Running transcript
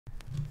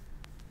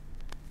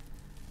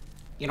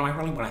You know, I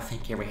really want to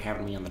thank you for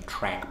having me on the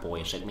track,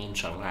 boys. It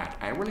means a lot.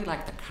 I really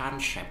like the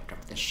concept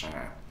of this,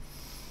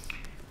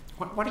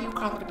 what do you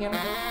call it again?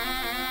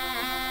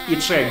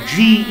 It's a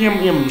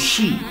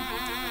GMMC.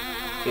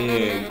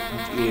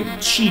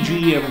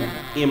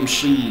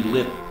 CGM-MC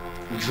Lith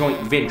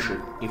joint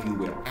venture, if you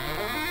will.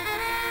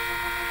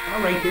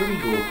 Alright, here we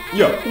go.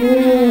 Yeah.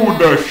 Ooh,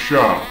 the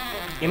shot.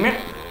 Isn't it?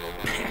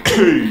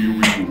 Hey, here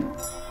we go.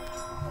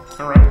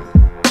 Alright.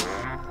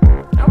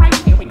 Alright,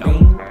 here we go.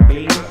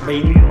 Bing, bing,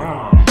 bing,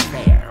 bomb.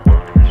 There.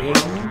 Bing.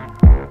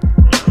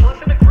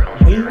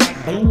 Bing,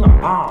 bing,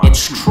 bomb.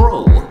 It's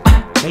true.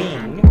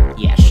 Bing.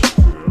 Yes.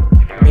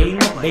 Bing,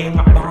 bing,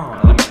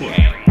 bomb.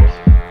 Bing.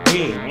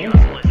 Bing,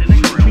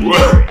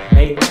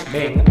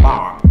 bing,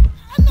 bomb.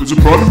 There's a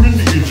problem in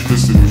the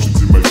indigenous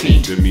solutions in my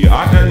feet, and the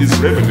other is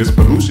ravenous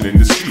pollution in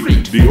the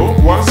street. The oak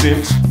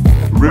wasn't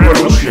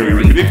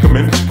revolutionary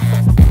predicament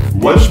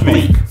was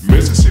bleak.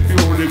 Mississippi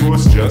Holy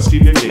Ghost just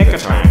in the nick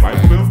of time. I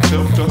built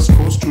up dust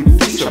coast to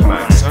the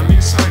sublime.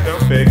 Sunny side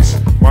up eggs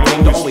while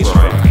always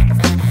fried.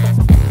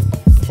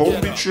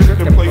 Holy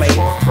chicken place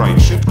for crying.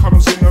 Shit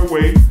comes in our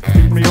way.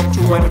 Pick me up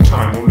two at a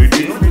time. Only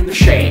deal in the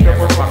shade.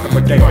 Never fuck up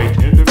a daylight.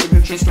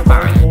 Independent just a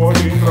fine.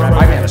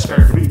 My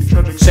minister.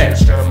 Tragic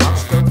says.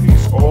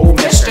 Masterpiece. Oh,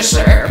 Mr.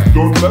 Sir.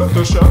 Don't let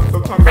the chef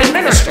become a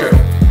minister.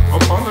 A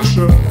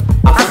punisher.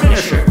 A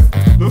finisher.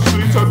 The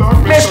streets are dark.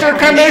 Mr.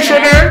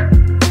 Commissioner.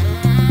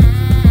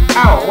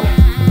 Oh.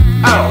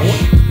 Oh.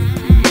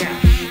 Yes.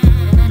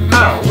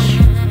 Oh.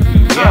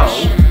 Yes.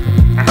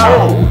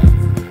 Oh.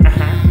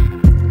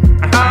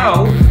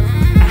 Oh.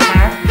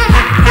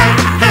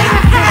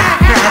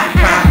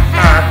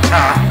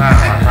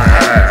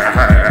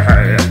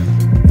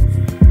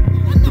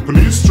 The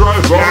police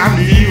drive on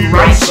the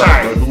right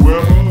side.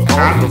 Whoever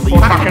on the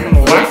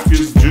fucking left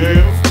is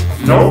jail.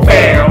 No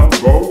bail.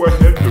 Go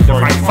ahead to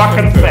fight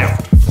fucking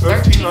theft.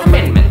 13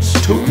 amendments.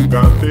 2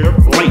 goddamn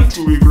late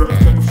to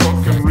regret and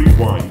fucking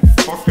rewind.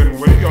 Fucking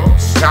way up.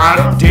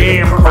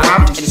 Goddamn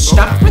corrupt and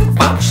stuck with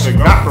bugs. They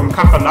got from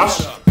cuffing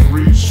us.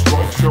 3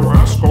 strikes your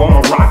ass. Gonna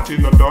rot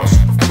in the dust.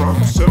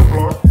 From cell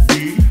block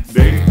B,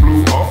 they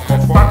blew up a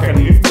fucking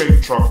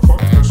intake truck. Fuck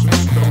the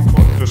system.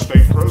 Fuck the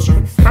state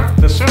prison. Fuck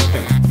the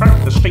system.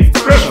 Fuck the state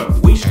prison.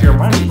 Waste your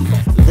money.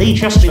 They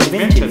just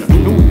invented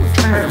new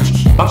terms.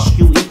 Bust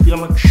you if you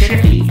look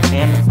shitty.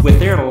 And with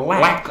their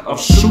lack of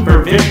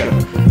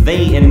supervision,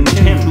 they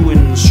intend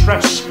to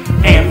stress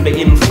and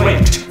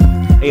inflict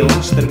a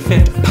less than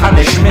fit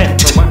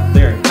punishment for what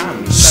they're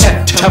done.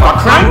 Set of a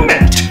crime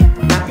meant.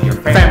 Now your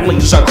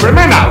family's a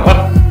criminal.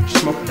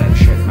 Smoke that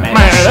shit, man.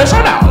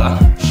 Medicinal.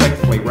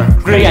 Safely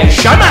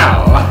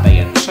recreational. They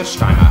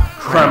insist I'm a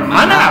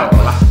criminal.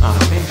 On a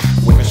bench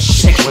with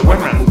 6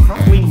 women who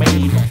probably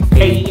made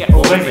a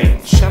living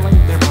selling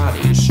their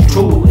bodies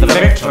to the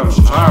victims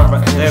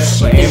of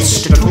this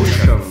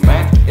institution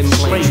that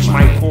enslaves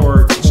my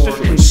poor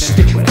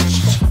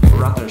constituents,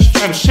 brothers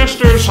and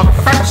sisters. Fuck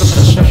the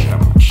system.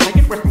 Say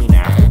it with me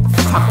now.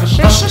 Fuck the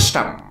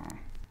system.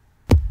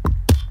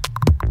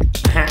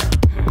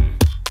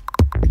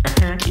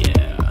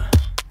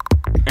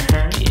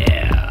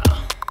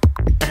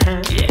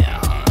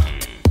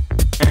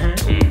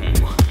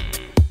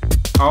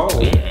 Oh.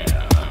 Yeah.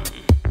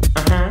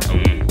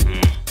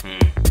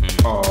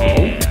 Oh.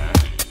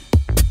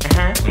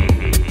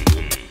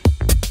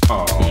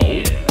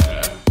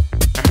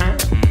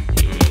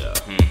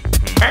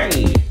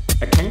 Hey,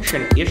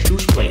 attention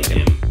issues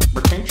blatant.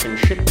 Retention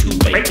shit too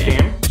late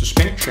in.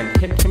 Suspension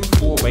hit him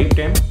full weight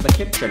in the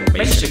kitchen.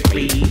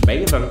 Basically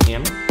bathing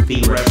in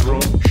the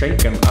restroom.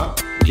 Shaking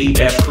up the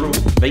best crew.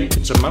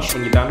 Vaping's a must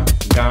when you're done.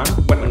 Gone.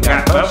 Went and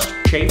got bust.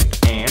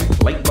 Chafed and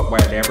late but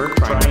whatever.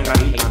 Trying to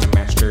be on a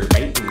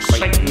masturbating.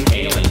 Satan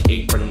hailing.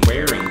 Apron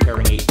wearing.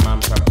 Tearing 8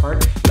 months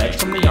apart. Legs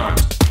from the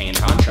arms. Hand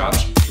on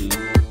chops. To the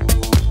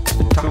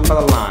top of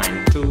the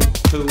line. To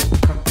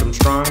cut them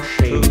strong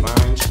shade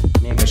lines.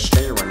 Niggas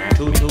staring at.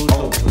 To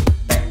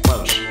that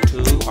close. To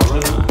a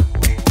line.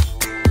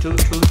 To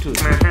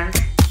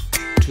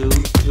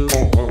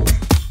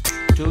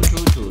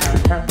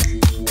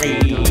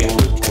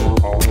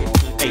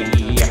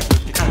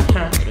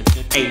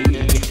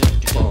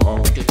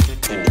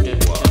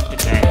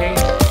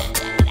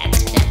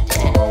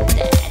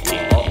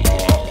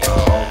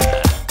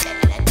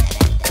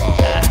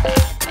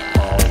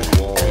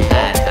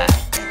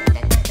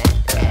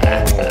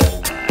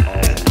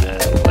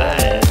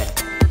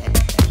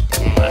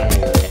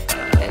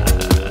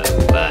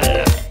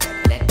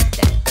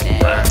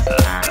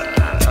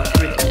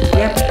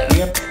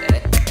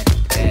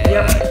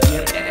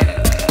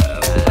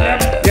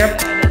Yep.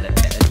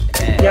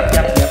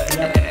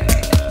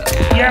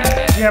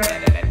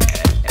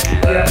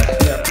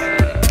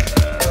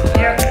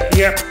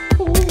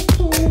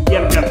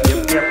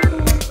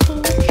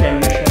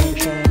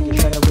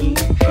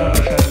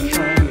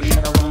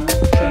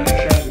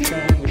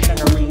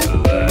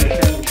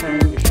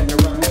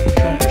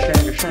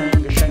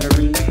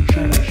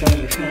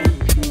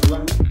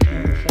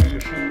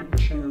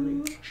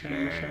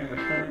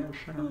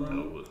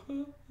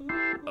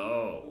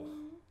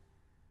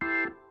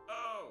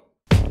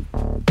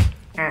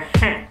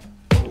 Uh-huh.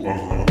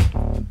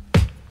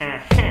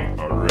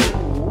 Alright.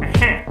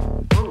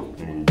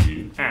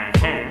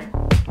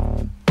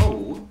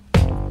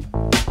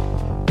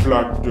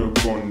 Plot the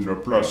gun, the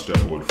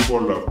plasterboard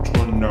full of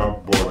tuna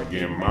board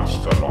game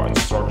master law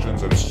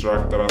instructions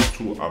instructors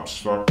to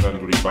obstruct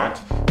and rebut,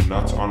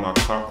 not on a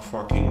cock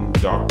fucking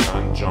duck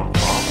and jump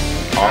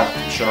off.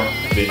 Up, chuck,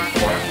 big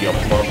fuck, your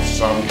plug,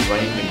 some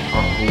draining.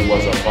 Cuckoo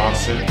was a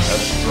faucet,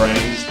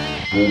 estranged.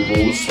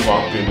 Boo-boos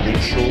fucking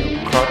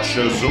ritual, cut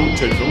your zoo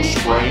to do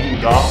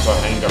sprain doctor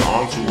hanging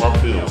on to our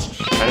pills,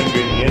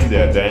 hanging in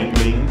there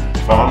dangling,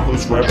 farm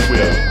whose web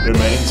will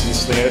remains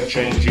instead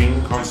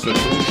changing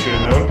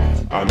constitutional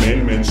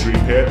amendments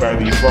repaired by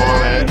the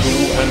fawn and do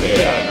and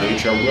air.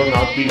 Nature will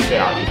not be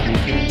fair if you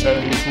can tell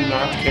me to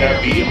not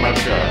care, be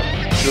immature.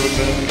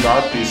 Children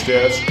got these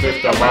stairs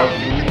clipped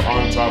above you,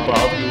 on top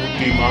of you,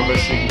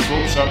 demolishing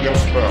troops of your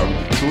sperm,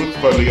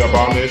 truthfully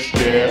abolished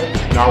there.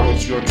 Now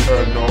it's your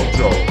turn, no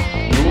joke.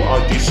 You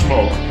are the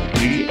smoke,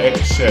 the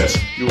excess.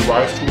 You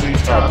rise to the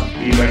top,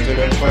 elected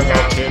and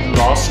forgotten,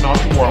 lost not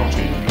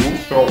wanting. You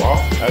throw up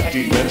at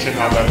the mention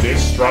of a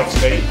distraught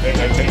state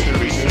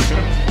penitentiary system.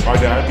 My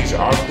daddy's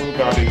uncle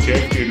got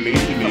injected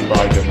legally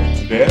by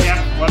them. Death?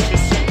 Yeah,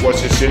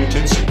 what's his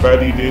sentence?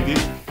 But he did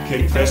it.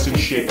 Confessing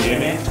shit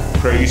in it.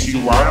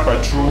 Crazy wild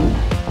but true.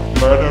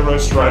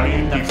 Murderers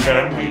running the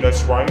family.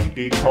 That's why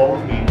they call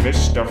me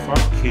Mr.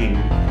 Fucking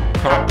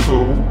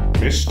Cuckoo.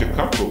 Mr.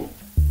 Cuckoo.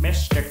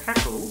 Mr.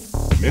 Cuckoo.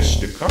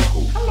 Mr.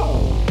 Cuckoo.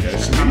 Hello.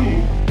 That's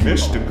me,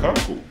 Mr.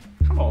 Cuckoo.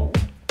 Hello.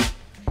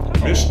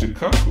 Mr.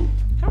 Cuckoo.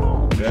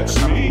 Hello. That's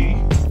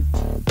me.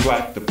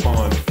 Black the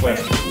pond,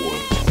 plasterboard.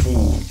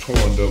 Fool,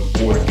 torn the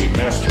board, game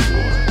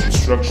masterboard.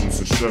 Instructions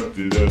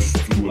instructed us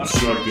to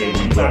obstruct and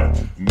rebut.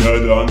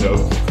 Nut on the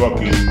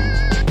fucking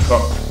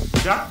cuck.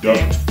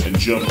 Ducked and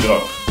jumped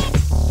up.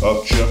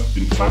 Up, chucked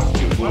and fucked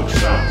your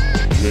books out.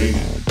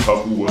 Draining.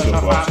 Cuckoo was a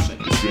faucet.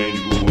 The strange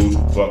boo-boos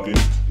fucking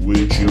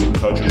with you.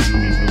 Cut your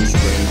zooty blue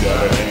spring.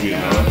 Gotta hang it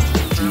on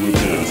to a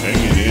pills.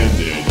 Hanging in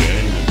there,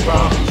 gang. The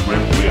bomb was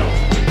red will.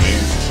 The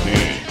name's the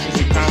snare.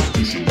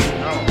 Constitution.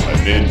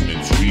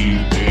 Amendments read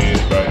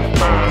by the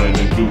fawn and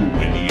the goo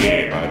in the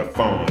air. By the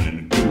fawn and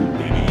the goo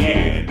in the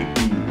air. And the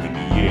goo in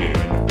the air.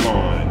 And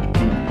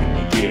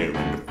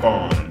the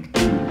fawn and the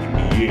goo in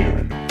the air.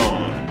 And the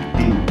fawn and the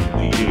goo in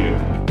the air.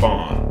 And the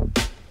fawn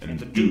and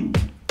the goo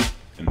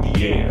in the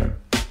air.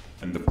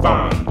 And the fawn and the goo in the air. And the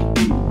fawn and the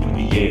goo in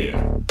the air.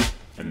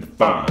 And the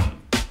fawn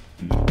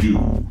and the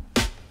goo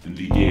in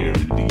the air.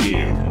 In the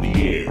air. In the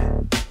air.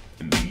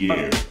 In the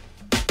air.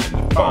 And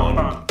the fawn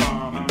and the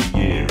goo in the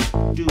air.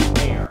 Do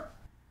air.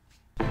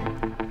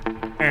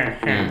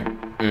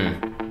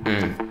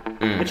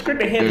 It's good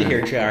to have you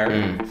here, Jarg.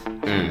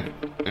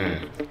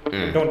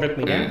 Don't let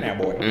me down now,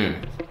 boy.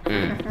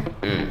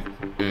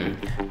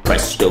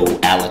 Presto,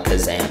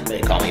 alakazam,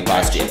 they call me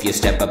pasta. If you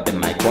step up in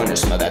my corner,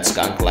 smell that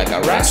skunk like a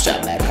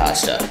Rasta, Matt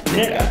Costa.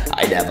 Nigga,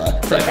 I never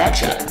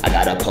forgot ya. I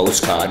got a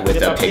postcard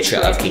with a picture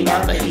of King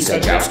Arthur, he's a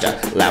jouster.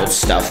 Loud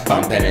stuff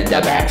bumping in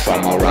the back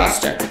from a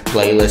roster.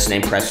 Playlist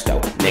named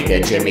Presto,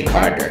 nigga Jimmy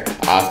Carter.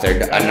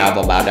 Authored a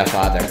novel about a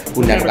father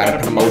who never got a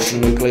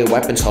promotion. Nuclear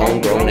weapons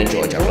homegrown in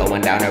Georgia,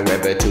 rolling down a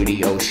river to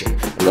the ocean.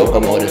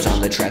 Locomotives on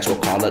the tracks, we'll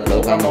call it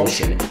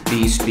locomotion.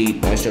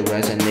 B-speed,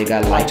 moisturize a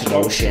nigga like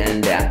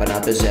lotion. Dampen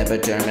up his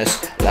epidermis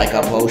like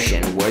a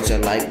potion. Words are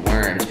like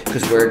worms,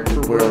 cause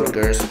world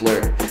girls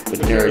flirt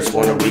with nerds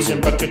for no reason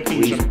but to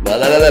tease them.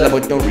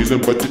 But no reason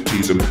but to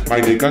tease him.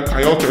 My nigga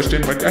Kyle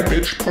Thurston, like that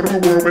bitch, put him a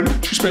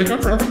whirlwind. She spank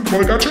up forever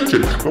before I got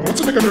churching. But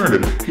once a nigga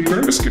learned it, he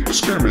learned to skip the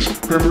skirmish.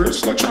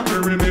 Perverse like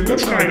chocolate in the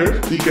Schneider.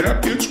 The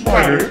gap gets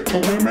wider to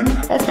women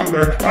of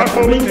color. I'm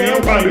holding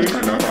nail biters,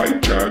 trying to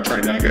fight ya,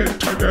 trying to get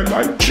tighter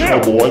like chill.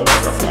 Boy,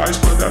 butterflies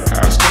for the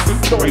past of the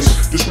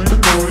choice. This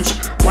random noise,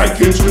 white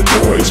kids with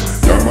toys.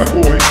 Young my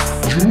boys,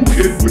 Jew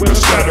kid with a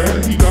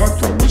stutter. He got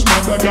from his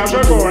mother, got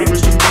a boy.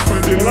 Wisdom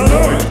from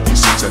Illinois. He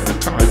sits at the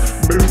time,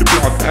 married the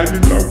block, and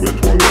in love with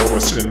Roy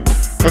Orbison.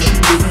 Cause she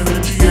living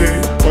in GA,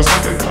 was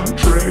like a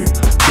country.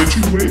 Bitch,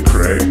 you ain't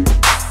cray.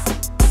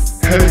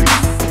 Hey.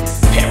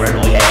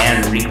 Paranoia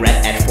and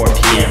regret at 4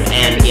 p.m.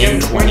 And in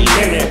 20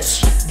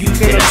 minutes, you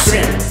fit a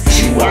sin.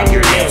 Chew on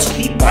your nails,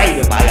 keep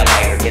biting by a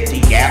lighter. Get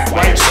the gap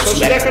wider.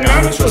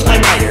 Socioeconomics was my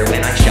writer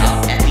when I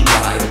shop at the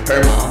ride.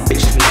 Her mom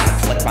bitched me out,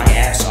 flicked my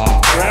ass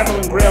off.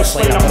 Traveling grill,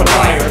 slaying up a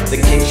wire. The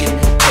kitchen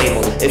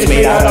table is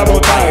made out of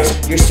old tires.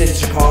 Your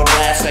sister called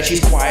last night,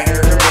 she's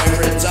quieter. Her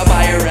boyfriend's a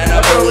buyer and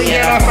a bully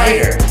and a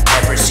fighter.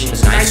 Never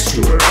seems nice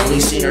to her, only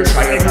seen her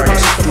try her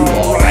hardest to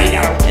all right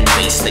out and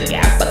face the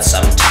gap. But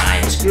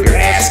sometimes your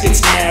ass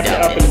gets nabbed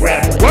up and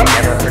grabbed.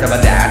 Never heard of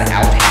a dad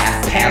out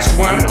half past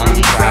one on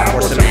the crowd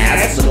for some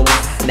ass. Little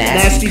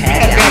nasty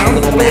pat down,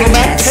 little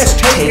Mac test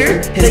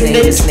taker. His name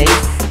is Nate.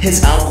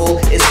 His uncle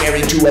is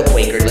married to a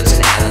Quaker, lives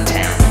in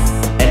Allentown.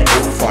 An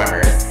oat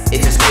farmer,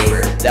 it's his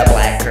neighbor, the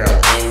black girl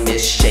in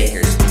Miss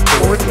Shaker's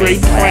 4th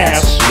grade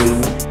class. Lou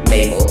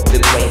Mabel, the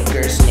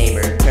Quaker's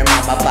neighbor. Her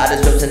mama bought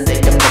his notes and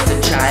think him with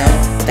the child.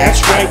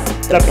 That's right,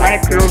 the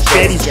black girl's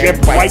daddy's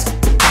Jeb White.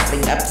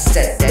 Having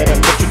upset that a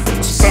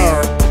Richard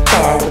star.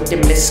 car with the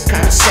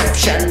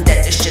misconception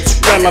that this shit's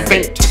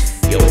relevant.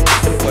 Yo,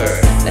 the word,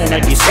 then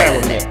I'd be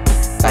selling it.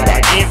 But I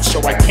ain't, so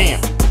I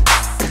can't.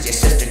 Cause your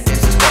sister this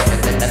is better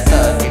than the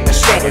thug in the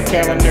sweater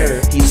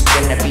calendar. He's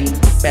gonna be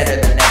better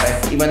than ever,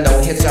 even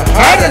though hits are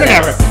harder than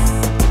ever.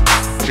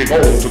 She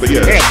goes to the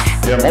edge.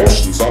 The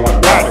emotions are like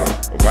water.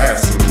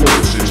 Vast and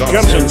fluid, she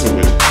jumps into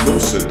it.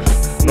 Lucid.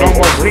 No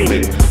more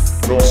dreaming.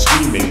 No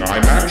scheming.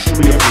 I'm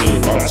actually a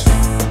fiend, but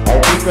I'll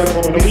keep that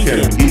for the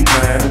weekend. Geek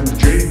man and the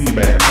JV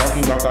band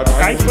talking about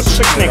that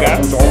 5'6" nigga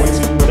who's always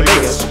eating the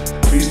biggest.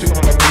 Feasting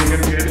on the pig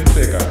and getting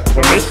thicker.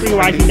 The mystery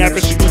why he never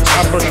speaks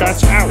up or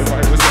shuts out. If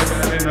I was like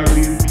that, then I'd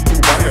be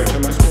quiet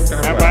till I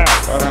spoke out loud.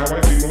 But how I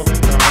feel the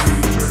time,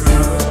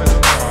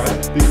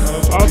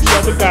 because all the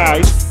other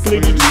guys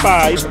clearly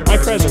despise my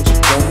presence.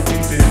 don't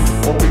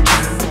pretend or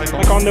pretend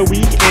Like on the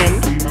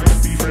weekend, we might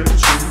be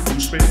friends who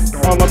spend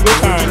all of your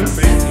time.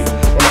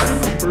 Well,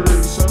 I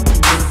prefer something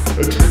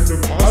with a trend of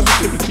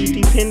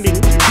positivity. Depending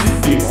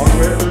Depending on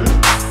whether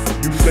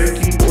you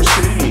flaking or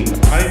staying,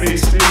 I may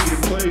stay and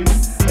play,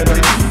 and I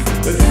think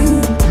that you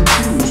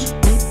choose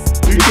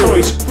the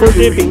choice for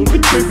living, for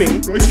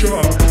tripping, Nice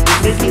job.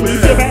 making me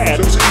feel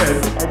bad. So sad.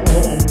 I go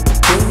home.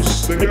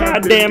 Close the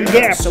Goddamn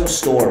gap. So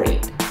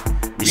storied.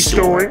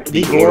 Restore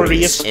the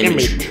glorious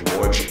image.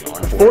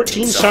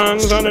 14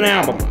 songs on an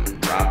album.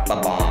 Drop a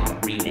bomb.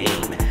 Rename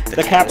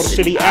The capital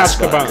city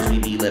Azkaban. Cause we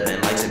be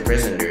living like some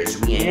prisoners.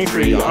 We ain't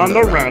free on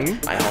the run.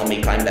 My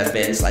homie climbed the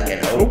fence like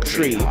an oak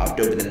tree. Hopped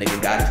over the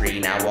nigga got free.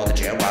 Now all the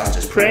jail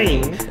bosses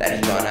Praying that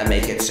he gonna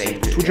make it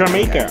safe to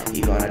Jamaica.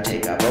 He gonna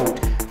take a boat,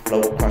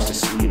 float across the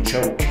sea and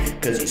choke.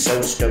 Cause he's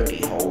so stoked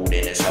he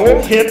holding his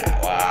Whole hip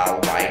while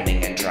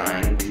widening and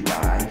trying to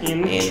buy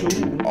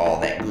into all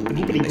that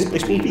goopity they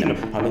feeding him.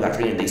 Homie got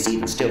free and they see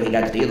him still. He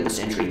got the deal of the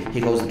century.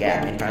 He closed the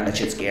gap and find that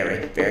shit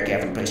scary. Very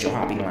careful to place your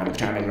hopping line with the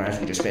timing rhymes.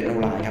 We just spit no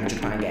lie. How much you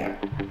find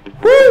gap?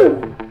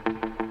 Woo!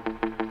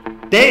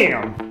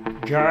 Damn,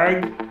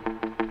 Jarg.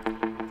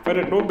 If I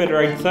didn't know better,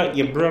 I thought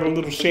you brought a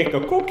little sack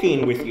of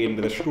cocaine with you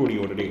into the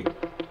studio today.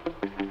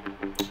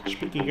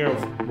 Speaking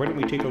of, why don't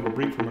we take a little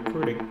break from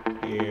recording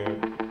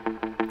and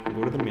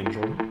go to the men's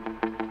room?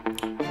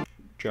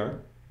 Jarg?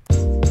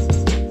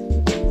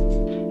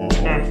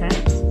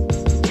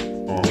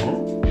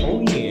 Oh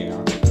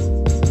yeah.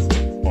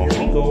 Here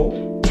we go.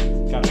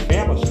 Got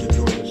FALYS to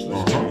join us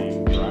this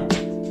time, right?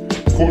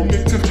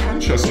 Collective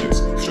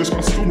consciousness, just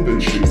my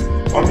student shit.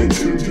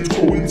 Unintelligent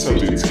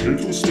coincidence,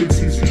 retrospect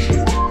easy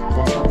shit.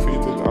 But I'm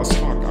fated as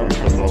fuck, I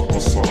cannot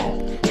pass up.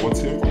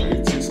 Whatever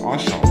it is, I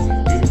shall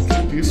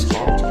into this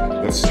heart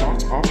that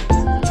start up,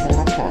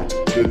 torn apart.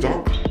 The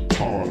dark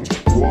pond,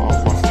 wore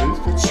out my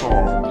favorite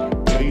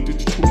song. Played it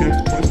to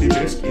get 20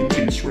 best in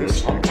peace,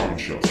 rest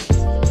unconscious.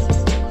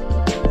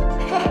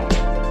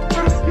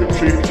 You're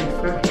drinking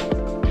friend.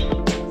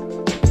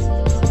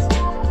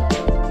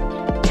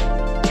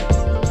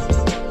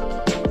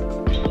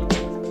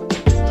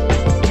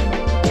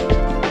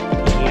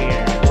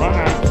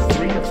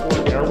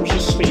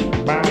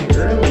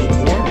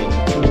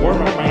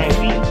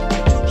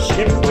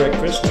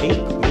 Ate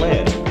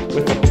lead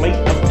with a plate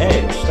of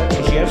eggs. That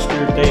was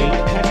yesterday.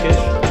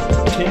 Peckish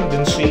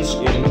tendencies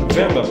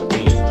envelop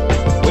me.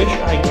 Wish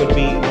I could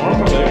be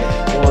normalish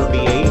or be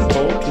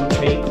able to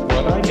take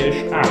what I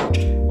dish out.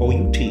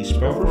 O.U.T.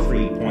 spell for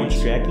free.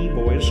 Points Jackie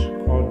boys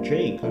called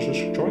J cause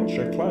his joints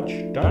are clutch.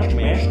 Dodge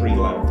mastery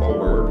level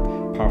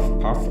word.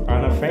 Puff puff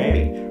on a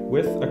fatty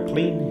with a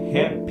clean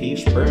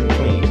headpiece burn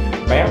clean.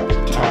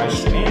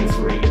 Baptized and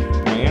free.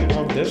 Man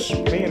of this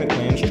planet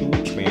plans to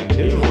expand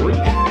his reach.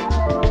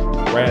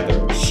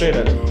 Rather sit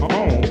at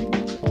home,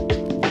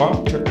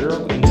 bump to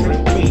girl and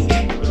drink bleach.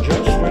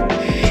 Just when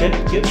shit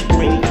gets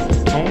bleak,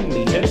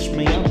 only hits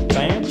me up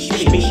and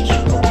speaks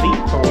of the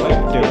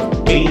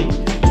collective aid,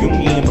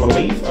 Jungian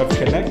belief of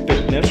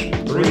connectedness,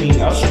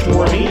 bringing us to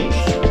our knees.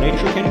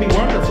 Nature can be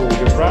wonderful.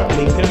 You're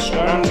probably pissed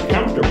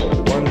uncomfortable,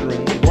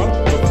 wondering what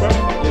the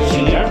fuck is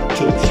he up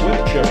to?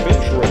 Switch a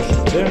bitch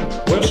wrist, then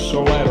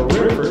whistle at a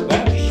river.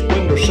 That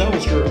splendor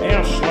sells your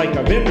ass like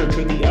a vendor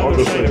to the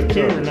other side of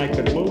care, and I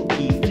could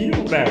low-key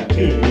that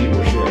pain we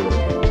were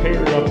sharing,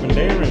 paired up and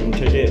daring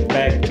to get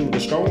back to the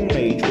Stone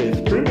Age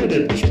with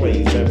primitive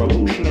displays,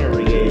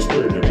 evolutionary age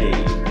third domain.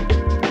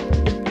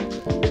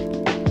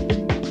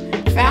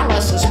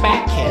 FALYS is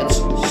back, kids.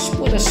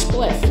 Split a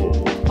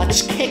spliff.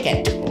 Let's kick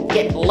it.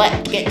 Get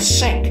lit, get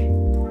sick.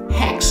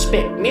 Hack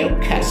spit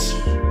mucus.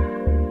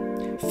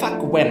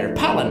 Fuck winter,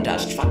 pollen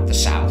dust, fuck the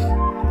south.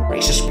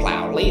 Racist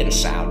plow, Lee and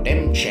Sow,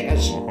 them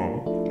chickas.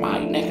 My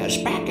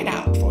niggas, back it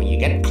out before you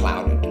get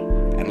clouded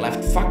and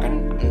left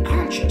fucking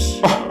unconscious.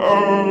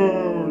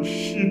 Oh,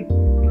 shit.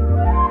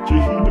 Did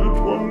you hear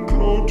that one,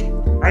 Claude?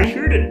 I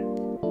heard it.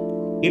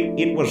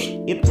 It was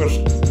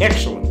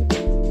excellent.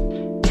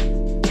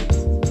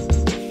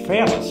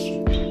 FALYS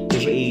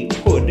is a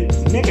hood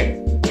nigga.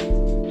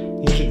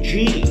 He's a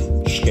G